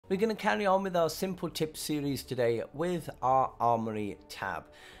We're going to carry on with our simple tips series today with our Armory tab.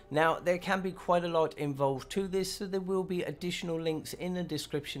 Now there can be quite a lot involved to this, so there will be additional links in the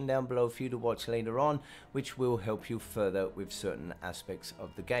description down below for you to watch later on, which will help you further with certain aspects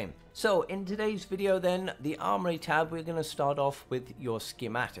of the game. So in today's video then, the Armory tab, we're going to start off with your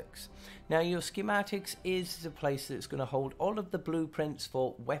schematics. Now your schematics is the place that's going to hold all of the blueprints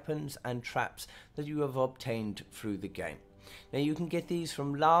for weapons and traps that you have obtained through the game. Now you can get these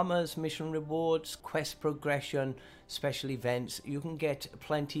from llamas, mission rewards, quest progression, special events. You can get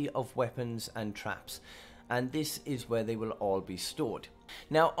plenty of weapons and traps, and this is where they will all be stored.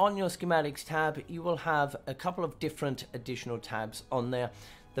 Now on your schematics tab, you will have a couple of different additional tabs on there.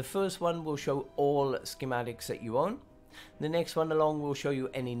 The first one will show all schematics that you own. The next one along will show you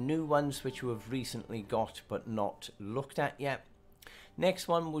any new ones which you have recently got but not looked at yet. Next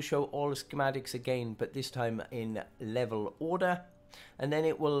one will show all the schematics again, but this time in level order, and then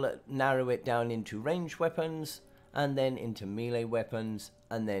it will narrow it down into ranged weapons, and then into melee weapons,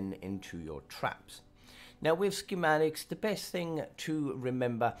 and then into your traps. Now with schematics, the best thing to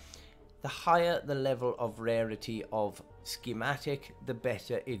remember, the higher the level of rarity of schematic, the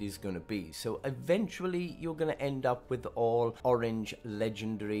better it is going to be. So eventually you're going to end up with all orange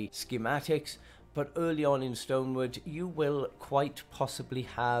legendary schematics, but early on in Stonewood you will quite possibly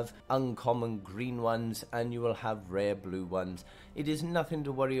have uncommon green ones and you will have rare blue ones. It is nothing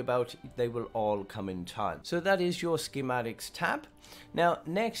to worry about, they will all come in time. So that is your schematics tab. Now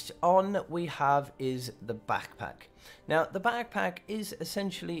next on we have is the backpack. Now the backpack is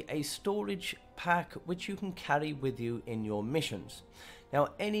essentially a storage pack which you can carry with you in your missions. Now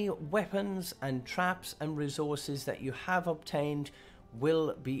any weapons and traps and resources that you have obtained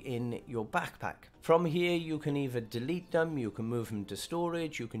will be in your backpack. From here you can either delete them, you can move them to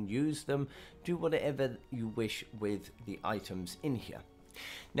storage, you can use them, do whatever you wish with the items in here.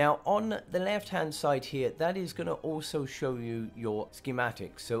 Now on the left hand side here, that is going to also show you your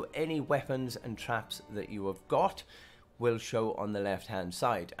schematics, so any weapons and traps that you have got will show on the left hand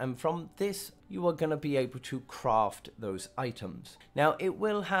side, and from this you are going to be able to craft those items. Now it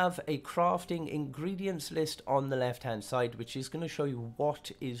will have a crafting ingredients list on the left hand side, which is going to show you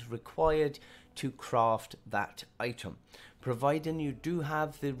what is required to craft that item. Providing you do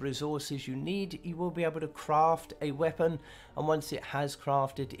have the resources you need, you will be able to craft a weapon, and once it has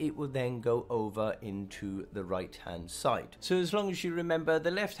crafted, it will then go over into the right hand side. So as long as you remember, the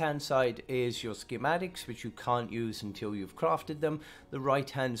left hand side is your schematics, which you can't use until you've crafted them. The right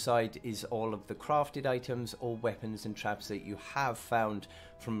hand side is all of the crafted items or weapons and traps that you have found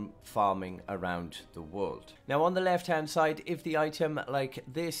from farming around the world. Now on the left hand side, if the item like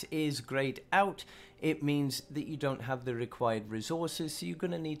this is grayed out, it means that you don't have the required resources, so you're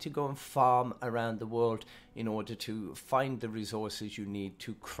going to need to go and farm around the world in order to find the resources you need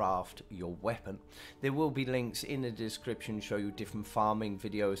to craft your weapon. There will be links in the description show you different farming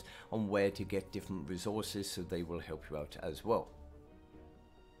videos on where to get different resources, so they will help you out as well.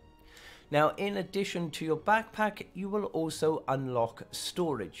 Now in addition to your backpack, you will also unlock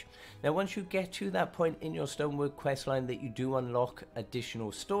storage. Now once you get to that point in your Stonewood questline that you do unlock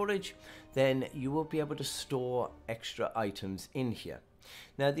additional storage, then you will be able to store extra items in here.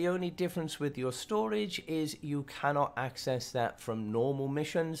 Now the only difference with your storage is you cannot access that from normal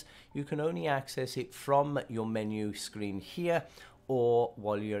missions. You can only access it from your menu screen here, or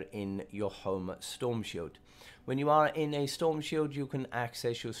while you're in your home Storm Shield. When you are in a Storm Shield, you can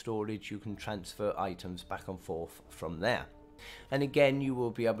access your storage, you can transfer items back and forth from there. And again, you will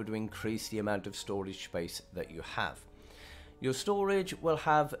be able to increase the amount of storage space that you have. Your storage will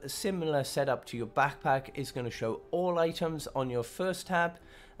have a similar setup to your backpack. It's going to show all items on your first tab,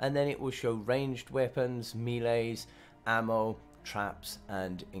 and then it will show ranged weapons, melees, ammo, traps,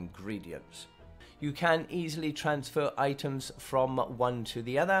 and ingredients. You can easily transfer items from one to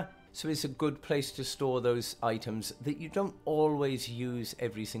the other, so it's a good place to store those items that you don't always use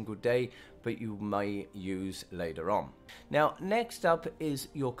every single day, but you may use later on. Now next up is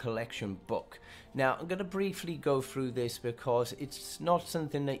your collection book. Now I'm going to briefly go through this because it's not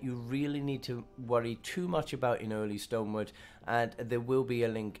something that you really need to worry too much about in early Stonewood, and there will be a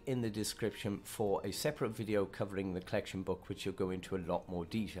link in the description for a separate video covering the collection book, which will go into a lot more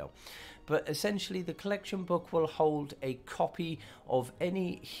detail. But essentially the collection book will hold a copy of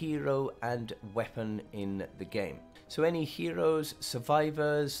any hero and weapon in the game. So any heroes,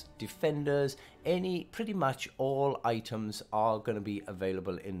 survivors, defenders, pretty much all items are going to be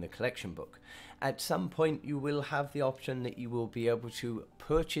available in the collection book. At some point you will have the option that you will be able to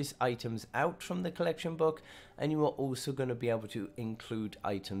purchase items out from the collection book, and you are also going to be able to include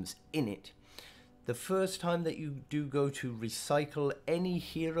items in it. The first time that you do go to recycle any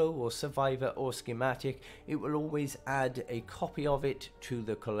hero or survivor or schematic, it will always add a copy of it to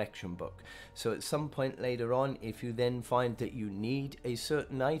the collection book. So at some point later on, if you then find that you need a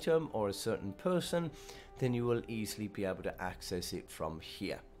certain item or a certain person, then you will easily be able to access it from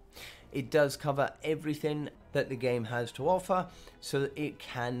here. It does cover everything that the game has to offer, so that it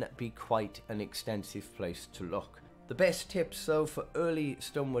can be quite an extensive place to look. The best tips though for early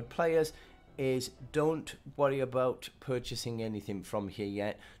Stonewood players is don't worry about purchasing anything from here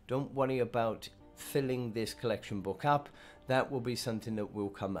yet. Don't worry about filling this collection book up. That will be something that will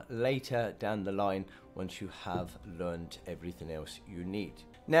come later down the line once you have learned everything else you need.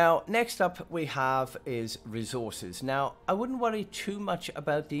 Now, next up we have is resources. Now, I wouldn't worry too much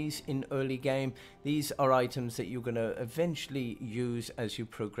about these in early game. These are items that you're going to eventually use as you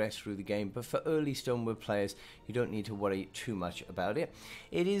progress through the game, but for early Stonewood players, you don't need to worry too much about it.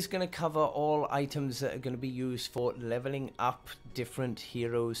 It is going to cover all items that are going to be used for leveling up different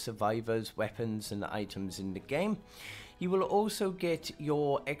heroes, survivors, weapons, and items in the game. You will also get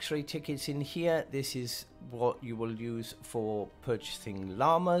your X-ray tickets in here. This is what you will use for purchasing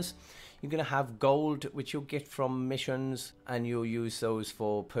llamas. You're going to have gold, which you'll get from missions, and you'll use those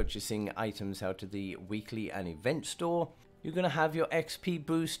for purchasing items out of the weekly and event store. You're going to have your XP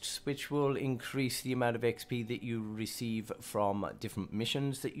boosts, which will increase the amount of XP that you receive from different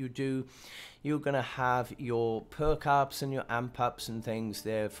missions that you do. You're going to have your perk ups and your amp ups and things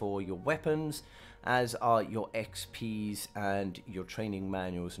there for your weapons, as are your XPs and your training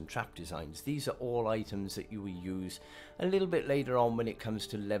manuals and trap designs. These are all items that you will use a little bit later on when it comes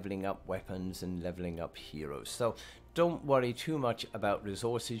to leveling up weapons and leveling up heroes. So don't worry too much about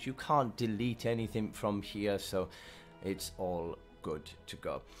resources. You can't delete anything from here, so it's all good to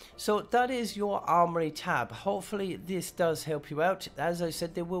go. So that is your Armory tab. Hopefully this does help you out. As I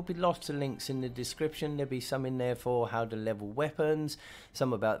said, there will be lots of links in the description. There'll be some in there for how to level weapons,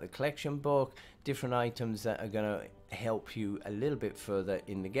 some about the collection book, different items that are going to help you a little bit further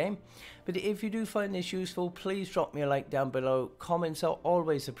in the game. But if you do find this useful, please drop me a like down below. Comments are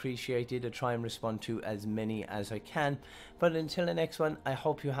always appreciated. I try and respond to as many as I can. But until the next one, I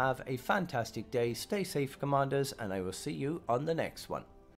hope you have a fantastic day. Stay safe, commanders, and I will see you on the next one.